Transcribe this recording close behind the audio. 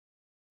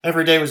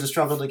Every day was a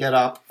struggle to get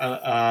up.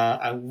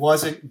 I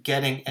wasn't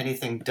getting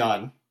anything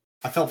done.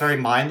 I felt very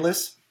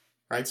mindless,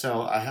 right?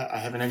 So I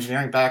have an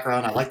engineering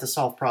background. I like to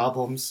solve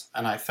problems,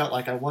 and I felt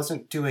like I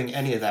wasn't doing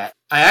any of that.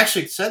 I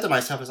actually said to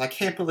myself, I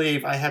can't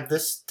believe I have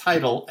this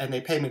title and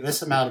they pay me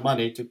this amount of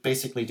money to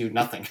basically do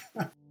nothing.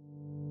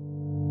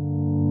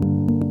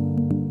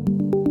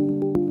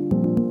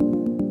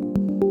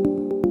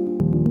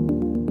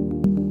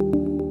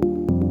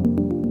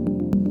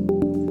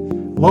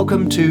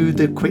 Welcome to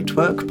the Quit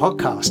Work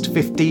podcast,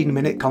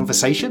 15-minute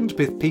conversations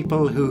with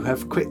people who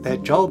have quit their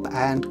job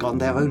and gone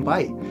their own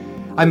way.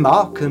 I'm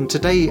Mark, and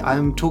today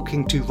I'm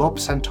talking to Rob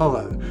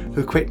Santoro,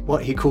 who quit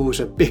what he calls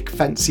a big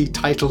fancy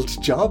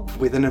titled job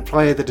with an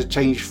employer that had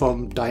changed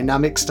from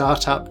dynamic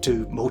startup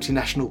to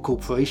multinational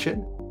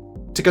corporation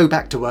to go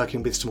back to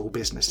working with small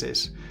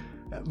businesses.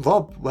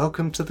 Rob,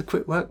 welcome to the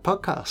Quit Work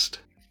podcast.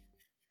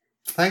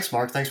 Thanks,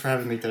 Mark. Thanks for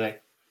having me today.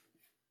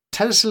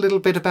 Tell us a little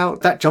bit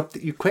about that job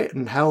that you quit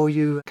and how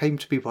you came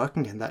to be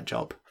working in that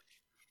job.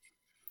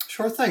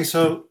 Sure thing.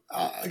 So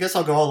I guess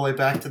I'll go all the way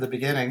back to the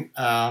beginning.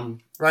 Right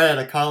out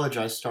of college,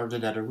 I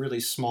started at a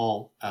really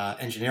small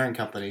engineering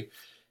company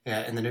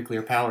in the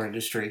nuclear power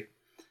industry.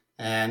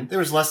 And there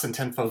was less than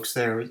 10 folks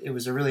there. It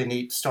was a really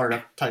neat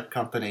startup type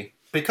company.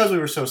 Because we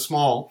were so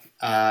small,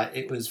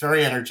 it was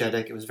very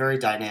energetic. It was very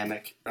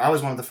dynamic. I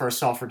was one of the first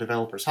software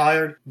developers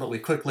hired, but we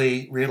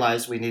quickly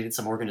realized we needed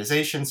some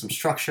organization, some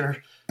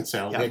structure.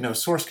 So we had no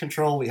source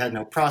control. We had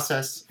no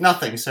process,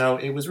 nothing. So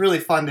it was really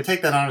fun to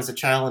take that on as a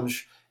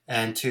challenge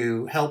and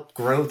to help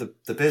grow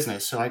the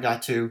business. So I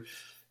got to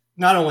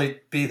not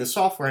only be the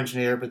software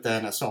engineer, but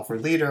then a software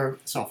leader,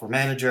 software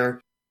manager,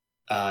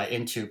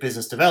 into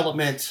business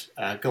development,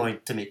 going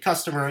to meet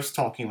customers,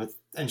 talking with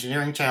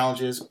engineering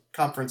challenges,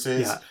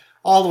 conferences,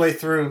 all the way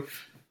through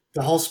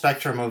the whole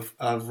spectrum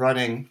of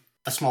running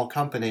a small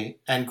company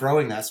and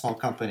growing that small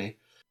company.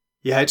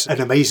 Yeah, it's an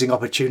amazing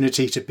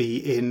opportunity to be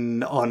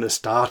in on a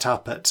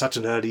startup at such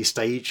an early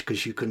stage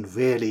because you can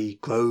really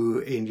grow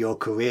in your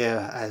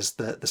career as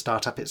the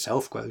startup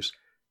itself grows.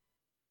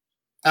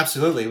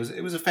 Absolutely.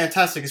 It was a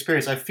fantastic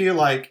experience. I feel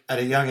like at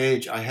a young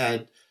age I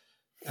had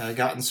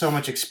gotten so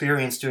much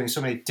experience doing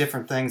so many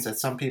different things that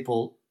some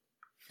people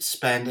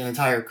spend an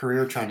entire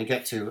career trying to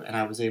get to, and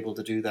I was able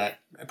to do that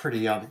pretty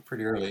young,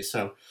 pretty early.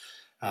 So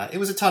it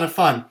was a ton of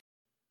fun.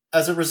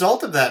 As a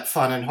result of that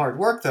fun and hard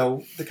work,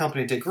 though, the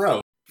company did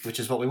grow,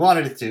 which is what we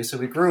wanted it to do. So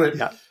we grew it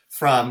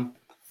from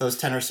those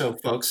 10 or so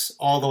folks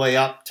all the way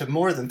up to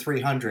more than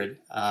 300.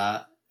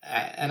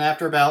 And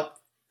after about,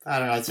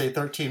 I'd say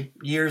 13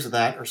 years of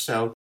that or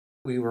so,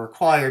 we were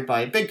acquired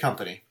by a big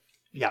company.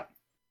 Yeah.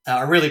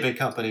 A really big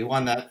company,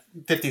 one that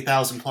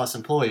 50,000 plus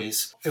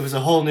employees. It was a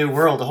whole new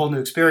world, a whole new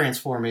experience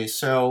for me.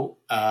 So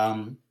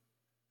I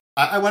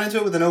went into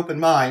it with an open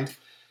mind,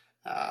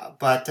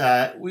 but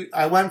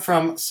I went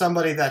from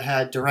somebody that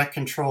had direct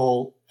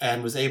control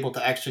and was able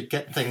to actually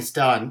get things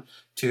done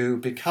to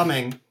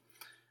becoming,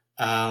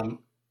 what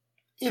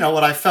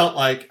I felt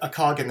like a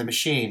cog in the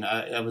machine.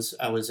 I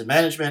was in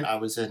management, I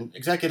was in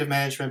executive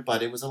management,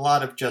 but it was a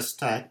lot of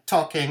just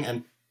talking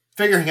and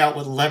figuring out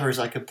what levers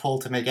I could pull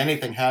to make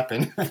anything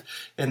happen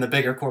in the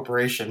bigger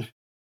corporation.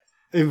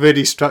 It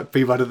really struck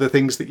me, one of the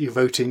things that you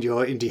wrote in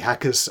your Indie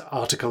Hackers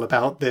article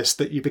about this,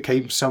 that you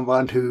became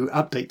someone who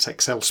updates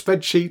Excel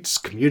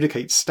spreadsheets,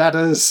 communicates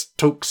status,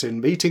 talks in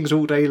meetings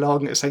all day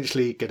long,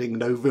 essentially getting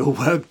no real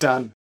work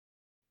done.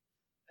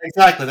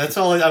 Exactly. That's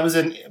all I was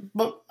in.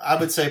 I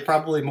would say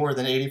probably more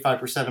than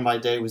 85% of my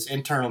day was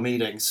internal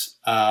meetings,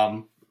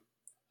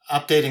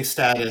 updating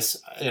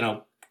status,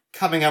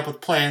 coming up with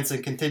plans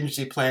and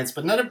contingency plans,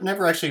 but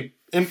never actually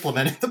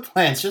implementing the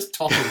plans, just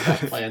talking about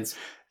plans.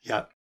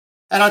 Yeah.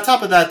 And on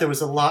top of that, there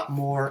was a lot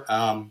more,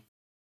 I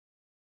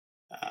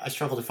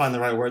struggle to find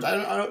the right words.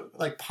 I don't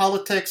like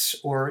politics,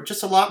 or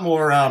just a lot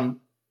more,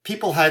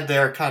 people had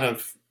their kind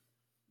of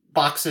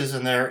boxes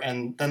in there,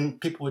 and then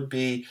people would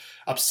be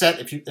upset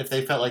if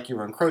they felt like you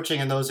were encroaching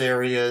in those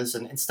areas.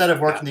 And instead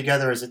of working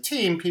together as a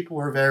team, people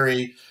were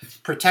very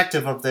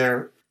protective of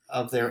their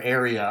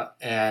area,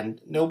 and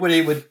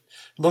nobody would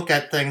look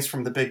at things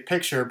from the big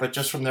picture, but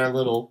just from their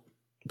little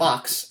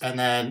box. And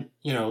then,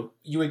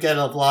 you would get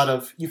a lot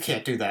of, you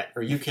can't do that,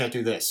 or you can't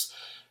do this.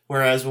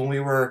 Whereas when we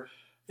were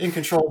in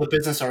control of the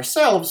business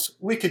ourselves,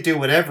 we could do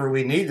whatever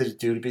we needed to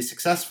do to be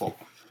successful.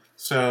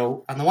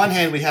 So on the one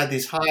hand, we had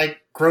these high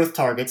growth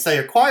targets. They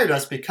acquired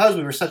us because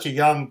we were such a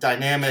young,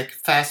 dynamic,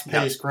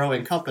 fast-paced,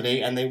 growing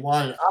company, and they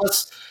wanted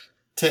us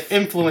to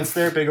influence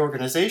their big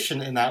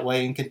organization in that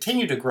way and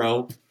continue to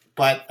grow.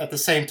 But at the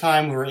same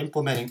time, we were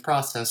implementing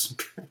process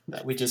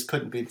that we just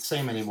couldn't be the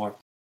same anymore.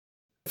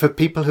 For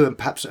people who are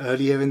perhaps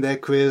earlier in their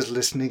careers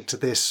listening to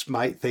this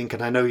might think,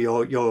 and I know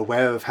you're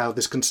aware of how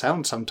this can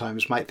sound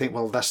sometimes, might think,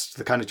 well, that's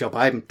the kind of job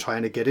I'm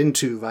trying to get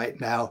into right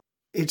now.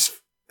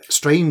 It's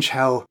strange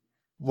how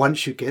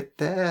once you get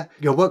there,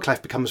 your work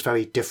life becomes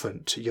very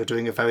different. You're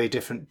doing a very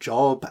different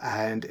job,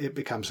 and it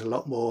becomes a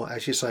lot more,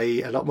 as you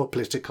say, a lot more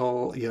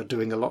political. You're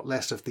doing a lot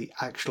less of the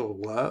actual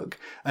work,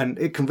 and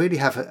it can really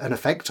have an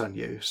effect on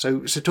you. So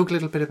talk a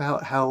little bit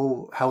about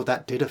how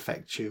that did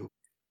affect you.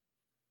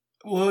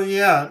 Well,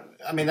 yeah.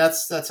 I mean,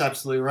 that's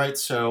absolutely right.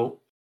 So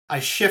I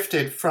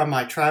shifted from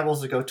my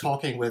travels to go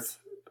talking with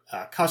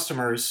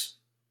customers,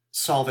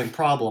 solving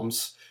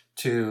problems,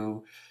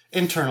 to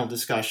internal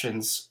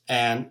discussions,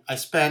 and I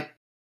spent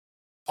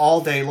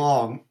all day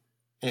long,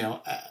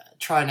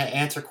 trying to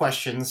answer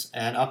questions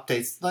and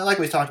updates. Like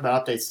we talked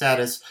about, update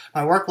status.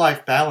 My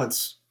work-life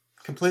balance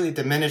completely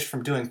diminished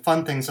from doing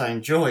fun things I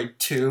enjoyed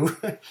to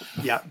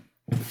Yeah.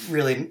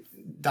 really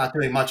not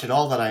doing much at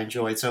all that I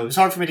enjoyed. So it was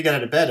hard for me to get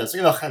out of bed. I was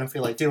like, oh, I don't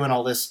feel like doing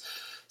all this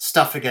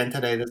stuff again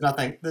today. There's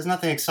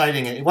nothing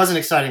exciting. It wasn't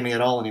exciting me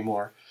at all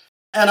anymore.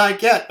 And I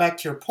get back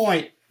to your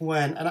point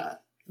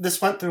this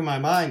went through my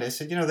mind. I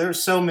said,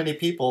 there's so many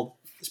people,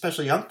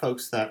 especially young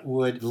folks, that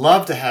would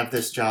love to have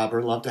this job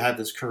or love to have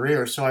this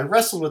career. So I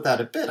wrestled with that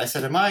a bit. I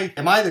said, am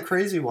I the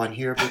crazy one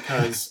here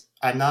because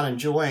I'm not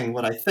enjoying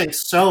what I think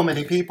so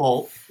many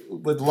people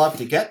would love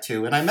to get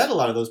to? And I met a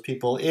lot of those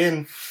people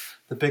in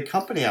the big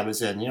company I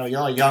was in. You're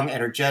all young,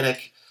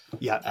 energetic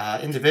Yeah.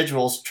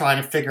 individuals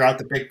trying to figure out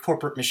the big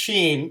corporate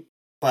machine.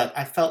 But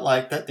I felt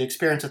like that the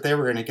experience that they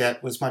were going to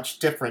get was much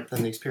different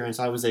than the experience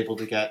I was able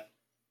to get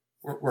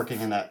working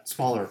in that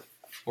smaller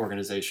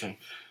organization.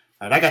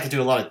 And I got to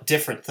do a lot of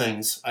different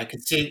things. I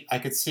could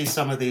see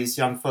some of these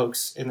young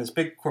folks in this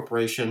big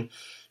corporation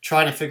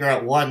trying to figure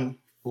out one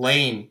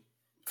lane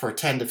for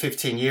 10 to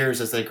 15 years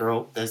as they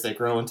grow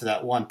into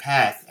that one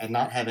path, and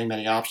not having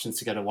many options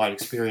to get a wide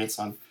experience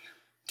on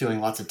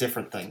doing lots of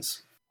different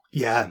things.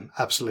 Yeah,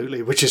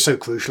 absolutely. Which is so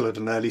crucial at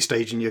an early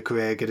stage in your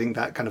career, getting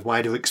that kind of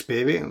wider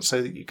experience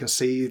so that you can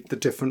see the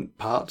different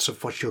parts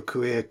of what your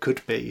career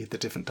could be, the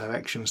different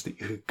directions that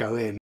you could go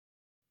in.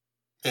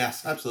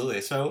 Yes,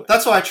 absolutely. So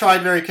that's why I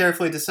tried very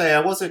carefully to say I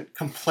wasn't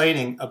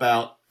complaining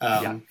about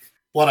Yeah.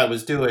 what I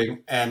was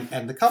doing,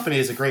 and the company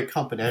is a great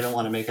company. I don't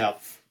want to make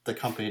out the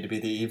company to be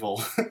the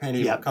evil, an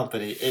evil Yeah.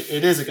 company.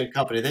 It is a good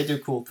company. They do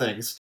cool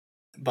things,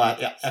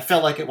 but yeah, I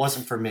felt like it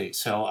wasn't for me.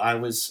 So I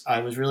was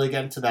really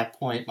getting to that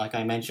point, like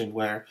I mentioned,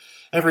 where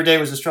every day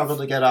was a struggle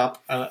to get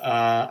up.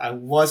 I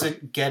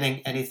wasn't getting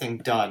anything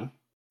done.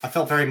 I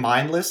felt very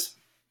mindless,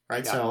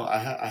 right? Yeah. So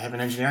I have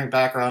an engineering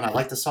background. I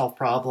like to solve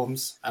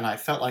problems, and I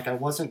felt like I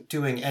wasn't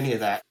doing any of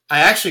that. I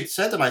actually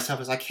said to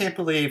myself, "Is I can't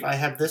believe I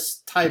have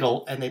this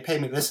title and they pay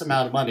me this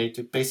amount of money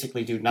to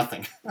basically do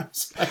nothing. I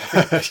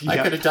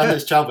Yeah. could have done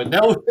this job with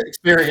no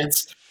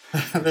experience.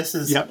 this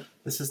is Yeah.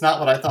 this is not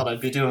what I thought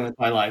I'd be doing with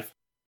my life."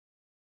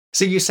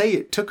 So you say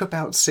it took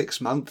about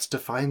 6 months to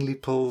finally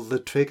pull the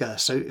trigger.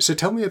 So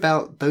tell me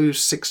about those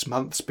 6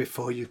 months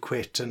before you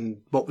quit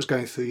and what was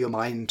going through your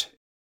mind.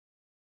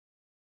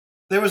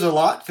 There was a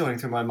lot going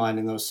through my mind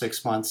in those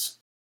 6 months.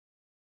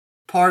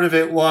 Part of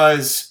it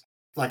was,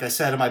 like I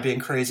said, am I being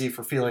crazy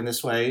for feeling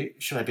this way?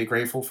 Should I be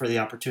grateful for the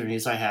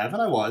opportunities I have?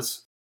 And I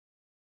was.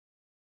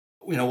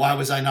 Why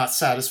was I not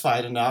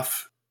satisfied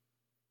enough?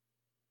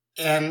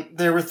 And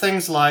there were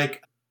things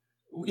like,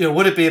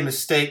 would it be a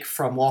mistake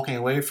from walking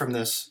away from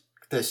this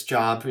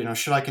job?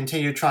 Should I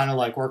continue trying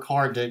to work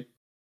hard to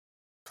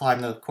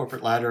climb the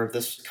corporate ladder of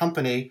this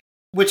company,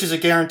 which is a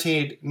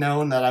guaranteed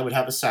known that I would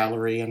have a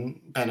salary and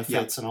Yeah.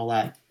 benefits and all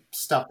that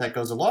stuff that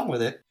goes along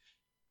with it.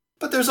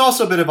 But there's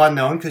also a bit of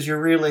unknown because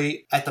you're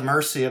really at the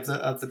mercy of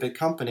the big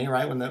company,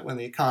 right? When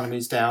the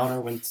economy's down,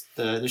 or when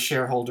the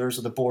shareholders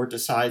or the board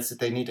decides that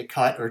they need to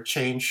cut or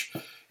change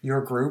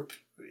your group,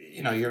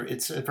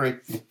 it's a very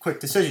quick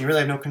decision. You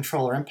really have no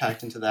control or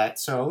impact into that.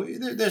 So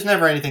there's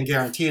never anything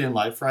guaranteed in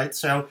life, right?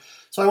 So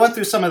I went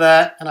through some of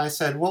that, and I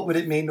said, what would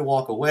it mean to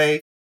walk away?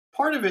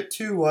 Part of it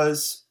too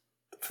was,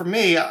 for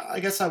me,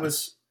 I guess I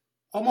was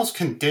almost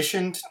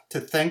conditioned to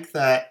think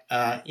that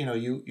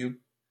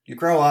you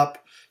grow up,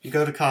 you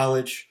go to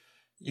college,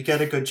 you get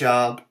a good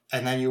job,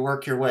 and then you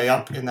work your way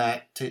up in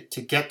that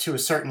to get to a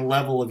certain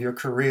level of your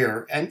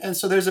career. And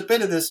so there's a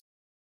bit of this,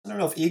 I don't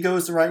know if ego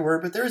is the right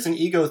word, but there is an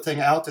ego thing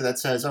out there that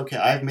says, okay,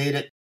 I've made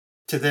it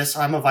to this.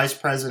 I'm a vice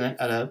president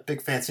at a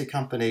big fancy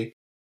company,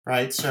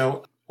 right?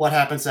 So what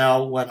happens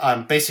now when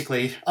I'm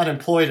basically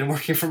unemployed and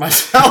working for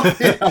myself?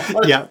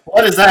 Yeah.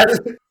 What is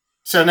that?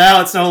 So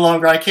now it's no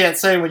longer, I can't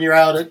say when you're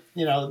out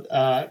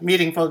at,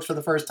 meeting folks for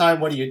the first time,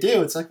 what do you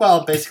do? It's like, well,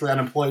 I'm basically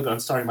unemployed, but I'm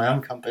starting my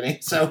own company.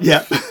 So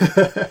Yeah.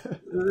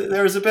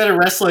 there was a bit of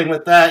wrestling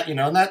with that,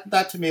 and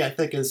that to me, I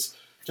think, is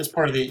just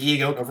part of the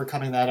ego,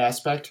 overcoming that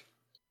aspect.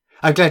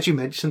 I'm glad you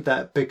mentioned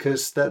that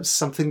because that's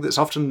something that's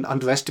often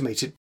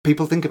underestimated.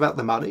 People think about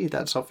the money,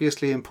 that's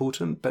obviously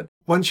important, but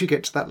once you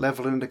get to that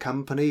level in a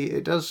company,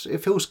 it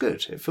feels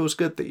good. It feels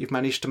good that you've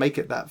managed to make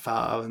it that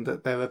far and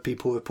that there are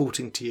people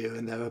reporting to you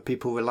and there are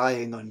people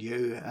relying on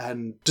you.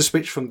 And to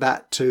switch from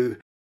that to,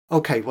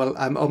 okay, well,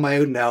 I'm on my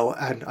own now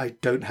and I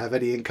don't have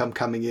any income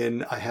coming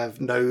in. I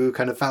have no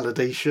kind of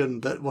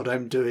validation that what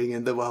I'm doing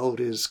in the world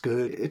is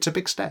good. It's a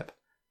big step.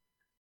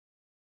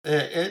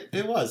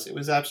 It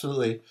was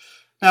absolutely.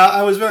 Now,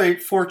 I was very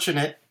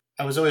fortunate.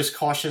 I was always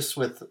cautious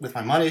with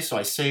my money, so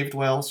I saved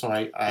well. So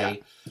Yeah.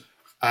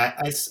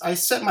 I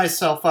set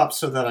myself up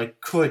so that I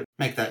could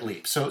make that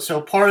leap.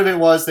 So part of it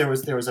was there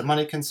was a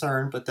money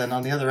concern, but then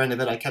on the other end of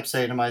it, I kept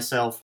saying to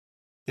myself,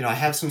 I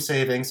have some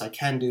savings. I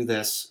can do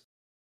this.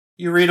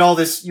 you read all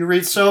this, you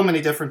read so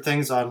many different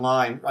things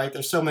online, right?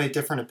 There's so many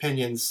different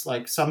opinions.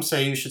 Like some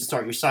say you should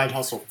start your side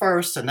hustle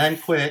first and then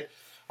quit.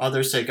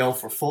 Others say go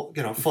for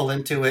full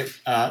into it.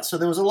 So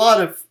there was a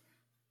lot of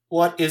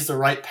what is the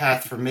right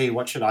path for me?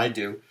 What should I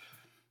do?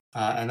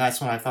 And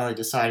that's when I finally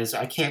decided is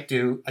I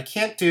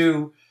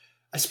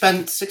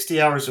spend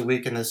 60 hours a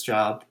week in this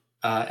job,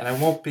 and I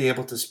won't be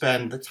able to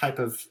spend the type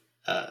of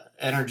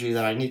energy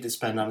that I need to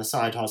spend on a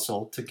side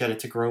hustle to get it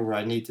to grow where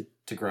I need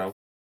to grow.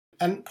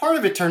 And part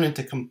of it turned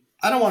into,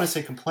 I don't want to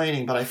say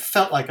complaining, but I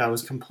felt like I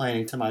was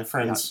complaining to my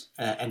friends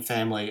and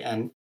family.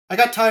 And I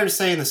got tired of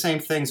saying the same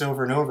things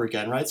over and over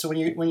again, right? So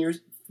when you're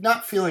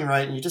not feeling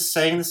right and you're just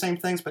saying the same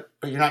things, but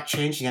you're not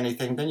changing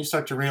anything, then you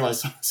start to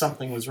realize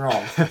something was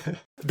wrong.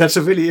 That's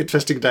a really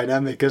interesting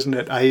dynamic, isn't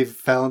it? I've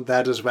found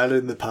that as well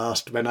in the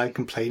past when I'm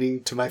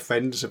complaining to my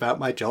friends about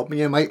my job.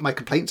 You know, my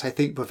complaints, I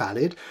think, were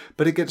valid,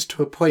 but it gets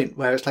to a point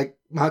where it's like,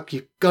 Mark,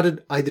 you've got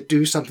to either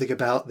do something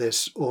about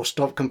this or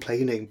stop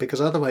complaining, because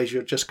otherwise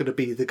you're just going to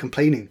be the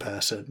complaining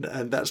person.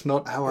 And that's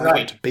not how I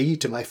want to be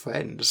to my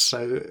friends.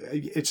 So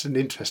it's an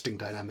interesting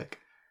dynamic.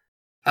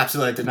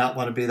 Absolutely, I did not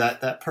want to be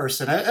that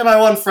person. And my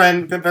one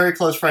friend, a very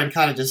close friend,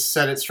 kind of just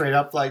said it straight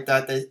up like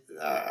that. They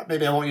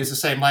maybe I won't use the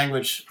same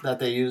language that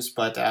they use,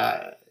 but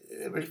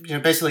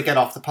basically get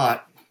off the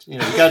pot. You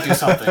got to do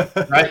something,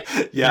 right?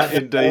 Yeah,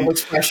 indeed.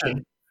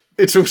 Expression.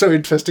 It's also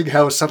interesting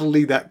how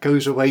suddenly that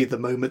goes away the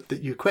moment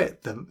that you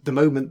quit. The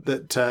moment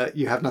that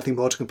you have nothing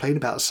more to complain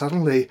about,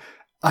 suddenly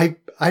I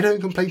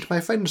don't complain to my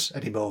friends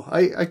anymore.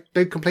 I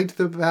don't complain to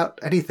them about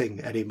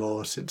anything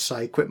anymore since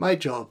I quit my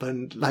job,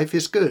 and life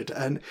is good.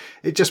 And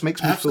it just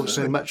makes me feel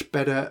so much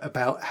better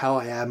about how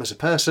I am as a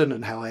person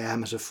and how I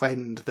am as a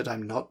friend that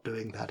I'm not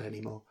doing that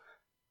anymore.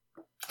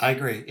 I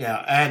agree.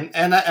 Yeah.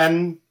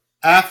 And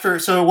after,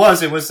 so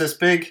it was this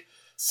big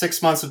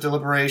 6 months of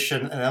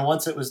deliberation. And then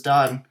once it was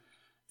done,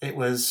 it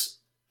was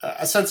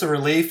a sense of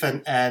relief,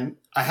 and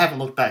I haven't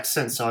looked back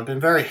since. So I've been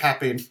very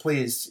happy and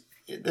pleased.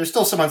 There's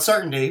still some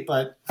uncertainty,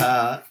 but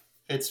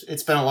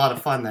it's been a lot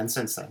of fun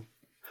since then.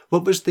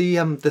 What was the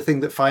thing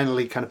that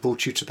finally kind of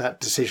brought you to that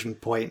decision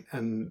point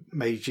and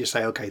made you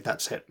say, okay,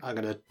 that's it, I'm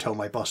going to tell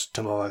my boss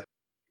tomorrow?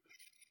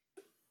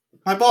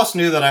 My boss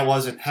knew that I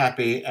wasn't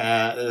happy,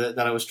 that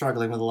I was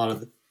struggling with a lot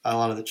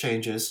of the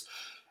changes.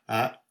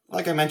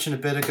 Like I mentioned a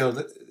bit ago,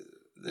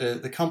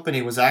 the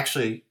company was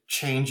actually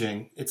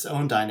changing its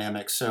own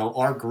dynamics. So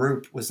our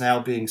group was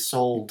now being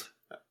sold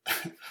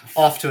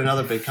off to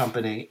another big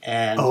company,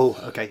 and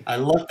I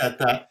looked at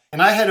that, and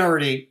I had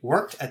already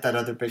worked at that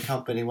other big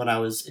company when I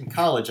was in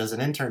college as an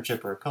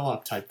internship or a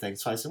co-op type thing.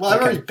 So I said, well, I've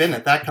already been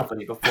at that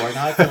company before.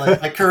 Now I feel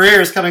like my career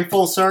is coming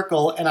full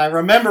circle, and I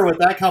remember what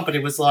that company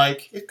was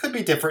like. It could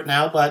be different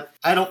now, but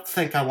I don't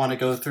think I want to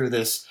go through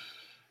this.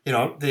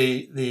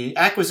 The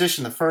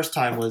acquisition the first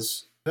time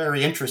was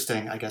very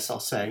interesting, I guess I'll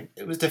say.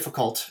 It was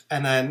difficult,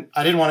 and then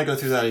I didn't want to go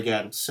through that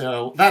again.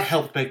 So that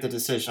helped make the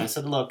decision. I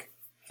said, look,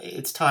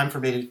 it's time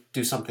for me to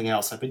do something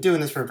else. I've been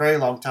doing this for a very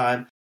long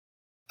time.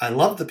 I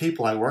love the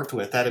people I worked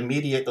with.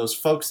 Those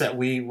folks that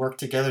we worked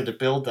together to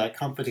build that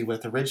company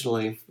with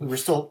originally, we were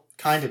still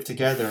kind of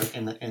together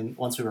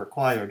once we were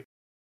acquired.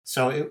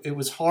 So it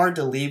was hard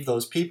to leave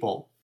those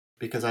people,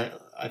 because I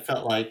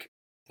felt like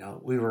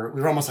we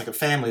were almost like a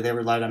family. They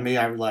relied on me,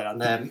 I relied on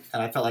them,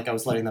 and I felt like I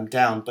was letting them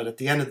down. But at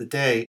the end of the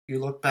day, you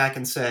look back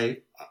and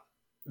say,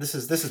 this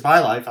is my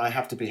life. I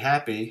have to be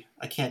happy.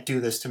 I can't do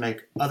this to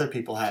make other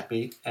people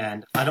happy,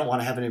 and I don't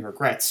want to have any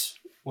regrets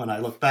when I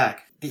look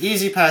back. The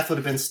easy path would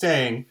have been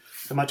staying.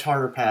 The much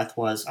harder path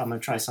was, I'm going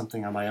to try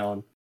something on my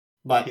own.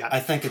 But I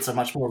think it's a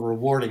much more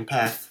rewarding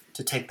path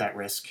to take that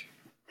risk.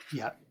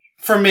 Yeah.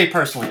 For me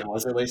personally, it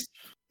was, at least.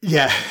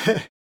 Yeah.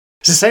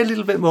 So say a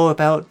little bit more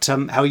about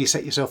how you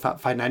set yourself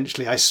up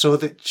financially. I saw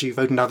that you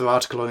wrote another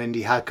article on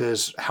Indie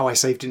Hackers, how I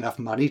saved enough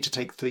money to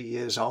take 3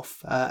 years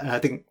off. And I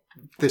think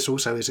this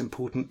also is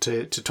important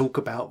to talk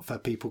about for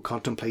people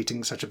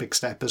contemplating such a big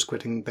step as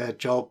quitting their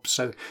job.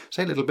 So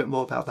say a little bit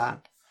more about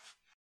that.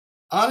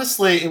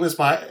 Honestly,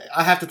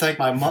 I have to thank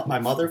my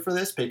mother for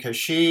this, because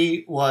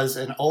she was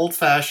an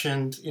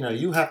old-fashioned,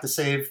 you have to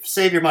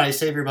save your money,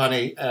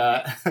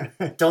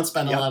 don't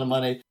spend a lot of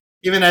money.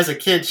 Even as a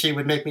kid, she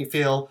would make me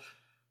feel,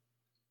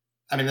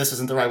 I mean, this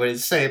isn't the right way to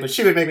say it, but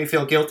she would make me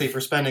feel guilty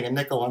for spending a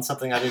nickel on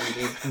something I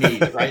didn't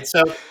need, right?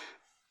 So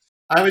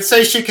I would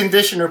say she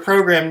conditioned or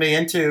programmed me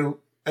into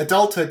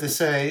adulthood to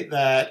say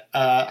that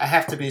I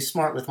have to be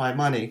smart with my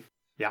money.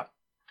 Yeah.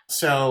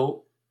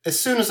 So as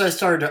soon as I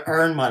started to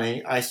earn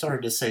money, I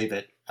started to save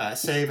it,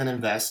 save and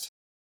invest.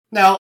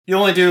 Now, you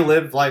only do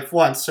live life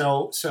once,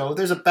 so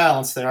there's a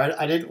balance there.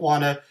 I didn't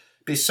want to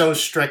be so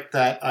strict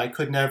that I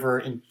could never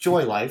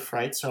enjoy life,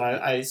 right? So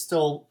I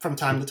still, from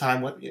time to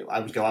time,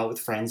 I would go out with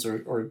friends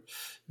or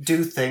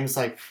do things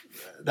like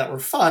that were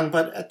fun.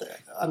 But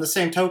on the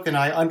same token,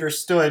 I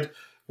understood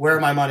where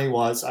my money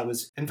was. I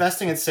was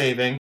investing and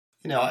saving.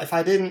 If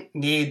I didn't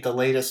need the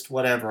latest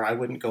whatever, I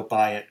wouldn't go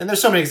buy it. And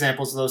there's so many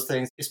examples of those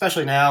things,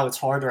 especially now. It's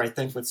harder, I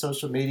think, with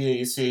social media.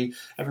 You see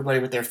everybody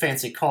with their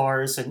fancy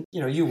cars, and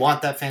you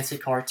want that fancy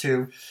car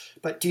too.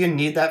 But do you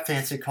need that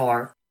fancy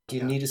car Do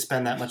you need to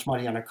spend that much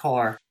money on a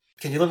car?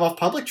 Can you live off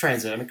public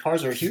transit? I mean,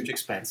 cars are a huge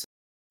expense.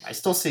 I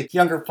still see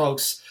younger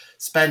folks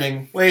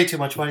spending way too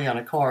much money on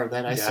a car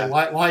that I say,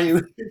 why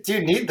do you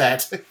need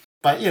that?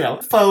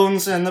 But,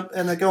 phones and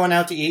the going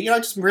out to eat, I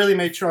just really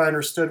made sure I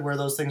understood where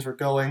those things were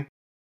going.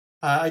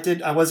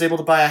 I was able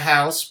to buy a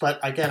house, but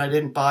again, I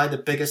didn't buy the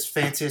biggest,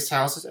 fanciest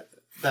house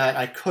that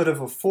I could have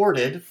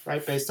afforded,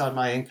 right? Based on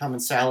my income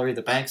and salary,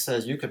 the bank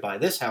says you could buy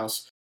this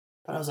house.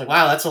 But I was like,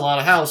 wow, that's a lot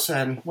of house,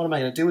 and what am I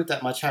going to do with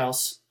that much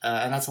house?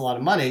 And that's a lot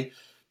of money.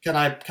 Can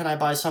I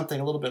buy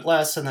something a little bit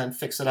less and then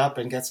fix it up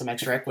and get some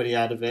extra equity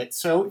out of it?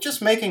 So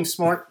just making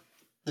smart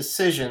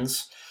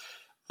decisions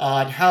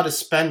on how to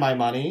spend my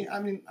money. I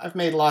mean,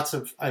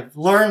 I've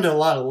learned a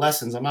lot of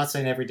lessons. I'm not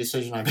saying every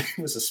decision I made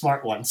was a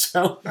smart one.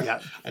 So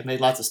I've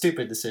made lots of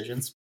stupid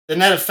decisions. The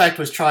net effect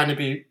was trying to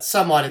be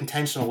somewhat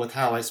intentional with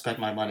how I spent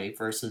my money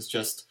versus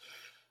just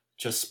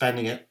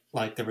spending it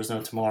like there was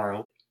no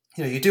tomorrow.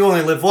 You do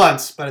only live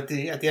once, but at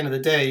the end of the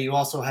day, you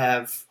also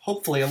have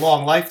hopefully a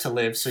long life to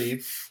live. So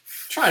you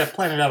try to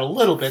plan it out a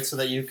little bit so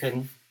that you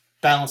can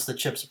balance the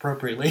chips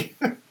appropriately.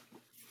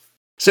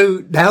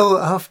 So now,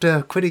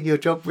 after quitting your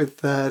job with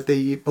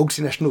the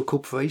multinational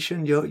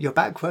corporation, you're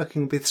back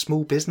working with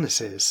small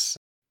businesses.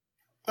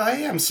 I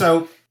am.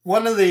 So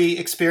one of the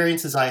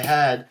experiences I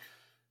had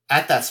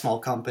at that small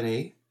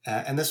company,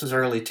 and this was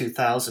early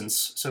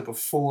 2000s, so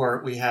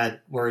before we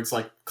had words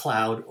like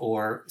cloud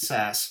or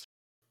SaaS,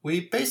 we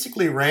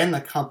basically ran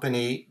the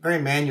company very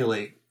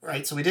manually,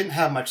 right? So we didn't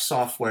have much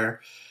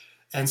software.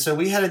 And so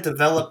we had to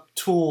develop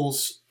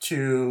tools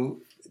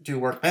to do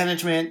work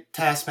management,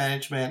 task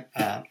management.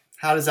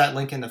 How does that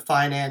link into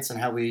finance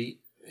and how we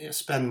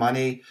spend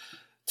money,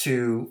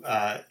 to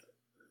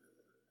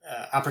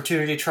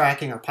opportunity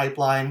tracking or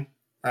pipeline,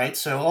 right?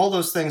 So all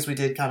those things we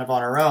did kind of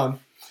on our own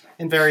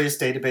in various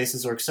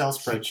databases or Excel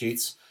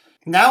spreadsheets.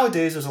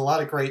 Nowadays, there's a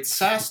lot of great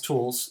SaaS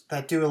tools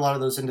that do a lot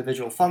of those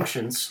individual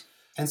functions.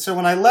 And so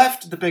when I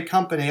left the big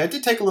company, I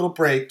did take a little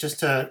break just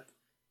to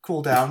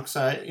cool down because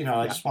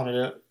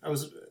I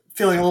was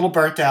feeling a little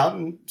burnt out.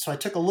 And so I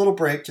took a little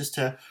break just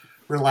to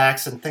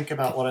relax and think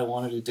about what I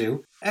wanted to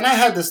do. And I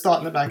had this thought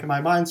in the back of my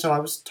mind. So I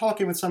was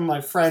talking with some of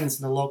my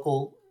friends in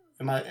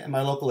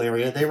my local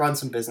area. They run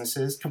some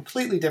businesses,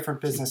 completely different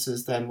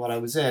businesses than what I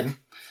was in.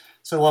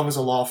 So one was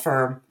a law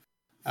firm.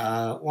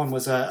 One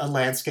was a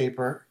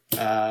landscaper.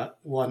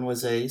 One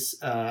was a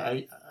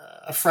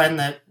friend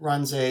that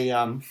runs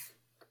a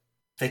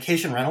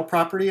vacation rental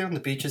property on the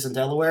beaches in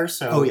Delaware.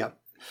 So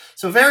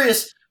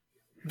various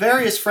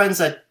friends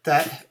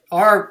that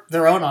are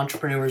their own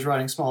entrepreneurs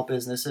running small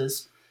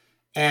businesses.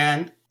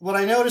 And what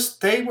I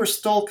noticed, they were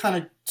still kind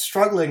of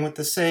struggling with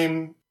the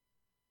same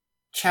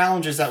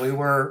challenges that we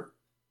were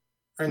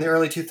in the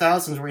early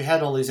 2000s, where we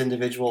had all these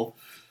individual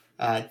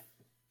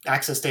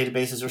access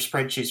databases or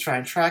spreadsheets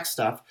trying to track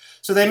stuff.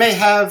 So they may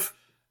have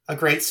a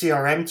great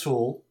CRM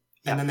tool,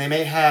 and then they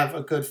may have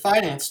a good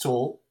finance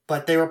tool,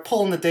 but they were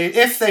pulling the data,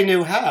 if they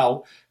knew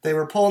how, they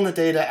were pulling the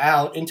data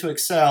out into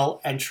Excel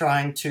and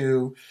trying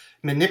to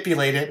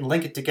manipulate it and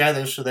link it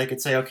together so they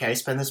could say, okay, I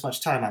spend this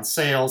much time on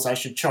sales, I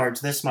should charge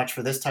this much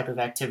for this type of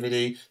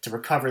activity to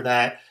recover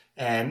that.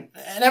 And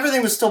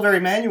everything was still very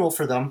manual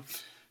for them.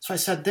 So I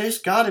said, there's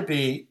got to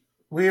be,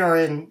 we are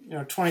in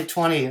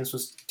 2020, this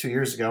was 2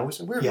 years ago,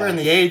 so we're in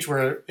the age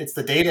where it's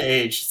the data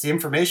age, it's the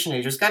information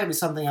age. There's got to be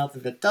something out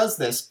there that does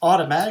this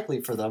automatically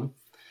for them.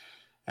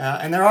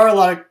 And there are a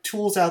lot of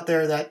tools out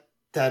there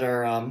that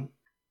are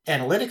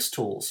analytics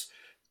tools,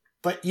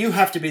 but you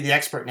have to be the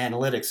expert in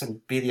analytics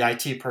and be the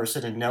IT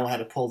person and know how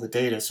to pull the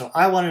data. So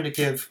I wanted to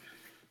give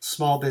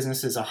small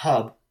businesses a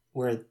hub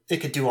where it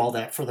could do all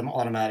that for them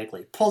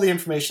automatically. Pull the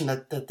information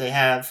that they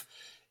have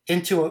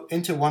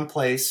into one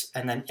place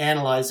and then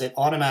analyze it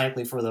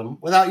automatically for them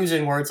without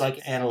using words like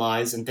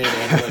analyze and data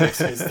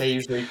analytics, as they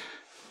usually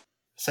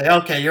say,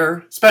 okay,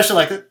 you're special,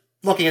 like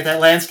looking at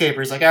that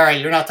landscaper is like, all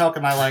right, you're not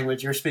talking my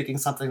language, you're speaking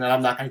something that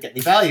I'm not going to get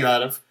any value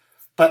out of.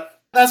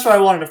 But that's where I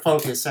wanted to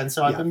focus, and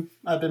so I've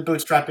been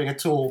bootstrapping a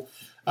tool,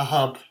 a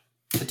hub,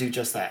 to do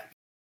just that.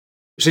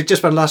 So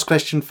just one last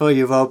question for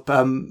you, Rob.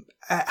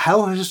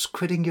 How has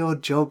quitting your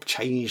job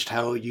changed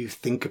how you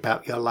think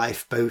about your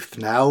life, both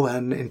now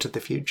and into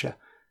the future?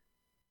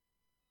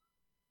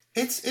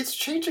 It's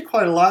changed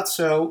quite a lot.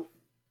 So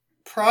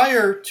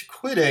prior to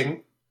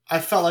quitting, I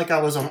felt like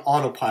I was on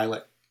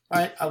autopilot,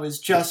 right? I was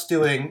just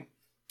doing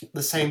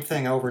the same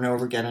thing over and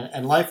over again,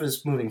 and life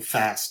was moving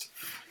fast.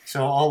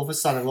 So all of a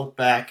sudden I looked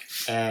back,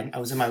 and I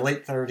was in my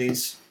late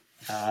 30s,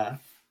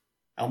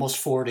 almost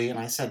 40, and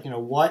I said,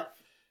 what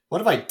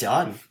have I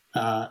done?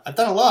 I've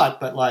done a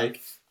lot, but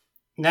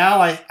now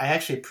I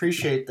actually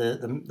appreciate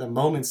the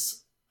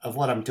moments of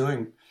what I'm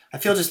doing. I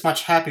feel just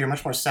much happier,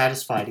 much more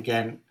satisfied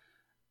again.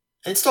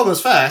 It still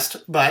goes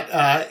fast, but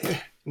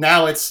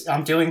now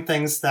I'm doing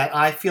things that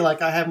I feel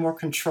like I have more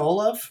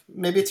control of.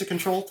 Maybe it's a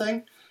control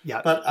thing,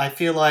 but I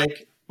feel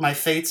like my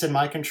fate's in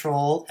my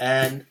control,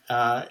 and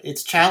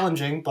it's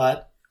challenging,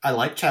 but I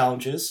like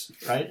challenges,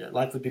 right?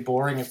 Life would be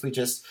boring if we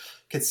just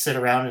could sit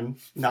around and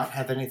not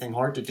have anything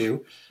hard to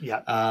do.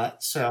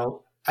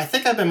 So I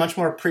think I've been much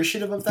more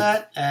appreciative of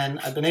that, and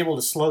I've been able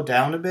to slow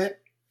down a bit,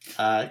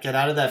 get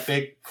out of that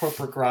big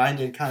corporate grind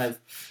and kind of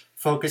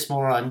focus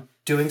more on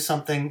doing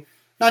something,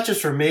 not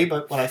just for me,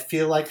 but what I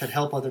feel like could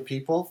help other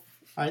people,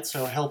 right?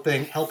 So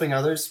helping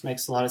others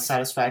makes a lot of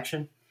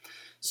satisfaction.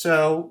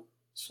 So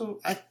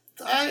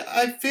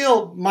I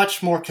feel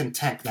much more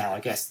content now,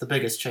 I guess. The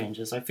biggest change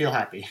is I feel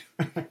happy.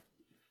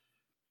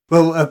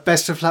 Well,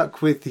 best of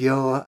luck with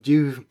your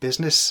new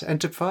business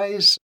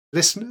enterprise.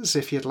 Listeners,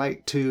 if you'd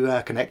like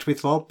to connect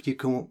with Rob, you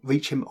can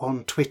reach him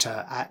on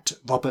Twitter at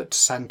Robert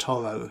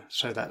Santoro.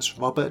 So that's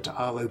Robert,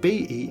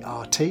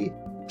 R-O-B-E-R-T.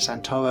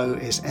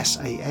 Santoro is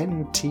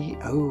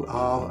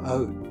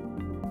S-A-N-T-O-R-O.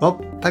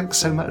 Rob, thanks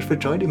so much for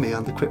joining me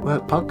on the Quit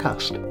Work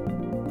podcast.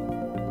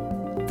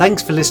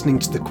 Thanks for listening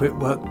to the Quit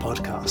Work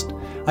podcast.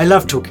 I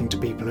love talking to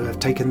people who have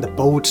taken the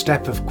bold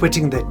step of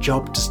quitting their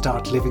job to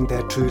start living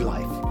their true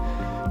life.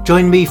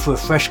 Join me for a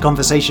fresh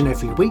conversation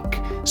every week.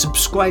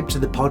 Subscribe to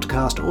the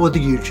podcast or the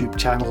YouTube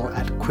channel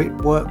at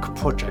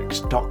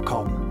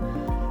quitworkproject.com.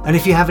 And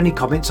if you have any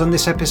comments on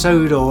this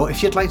episode, or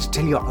if you'd like to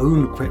tell your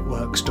own quit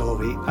work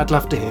story, I'd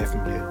love to hear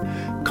from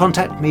you.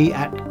 Contact me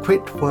at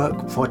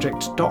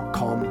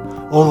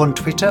quitworkproject.com or on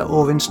Twitter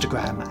or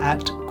Instagram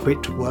at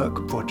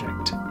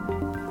quitworkproject.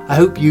 I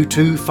hope you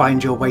too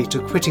find your way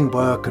to quitting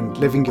work and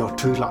living your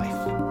true life.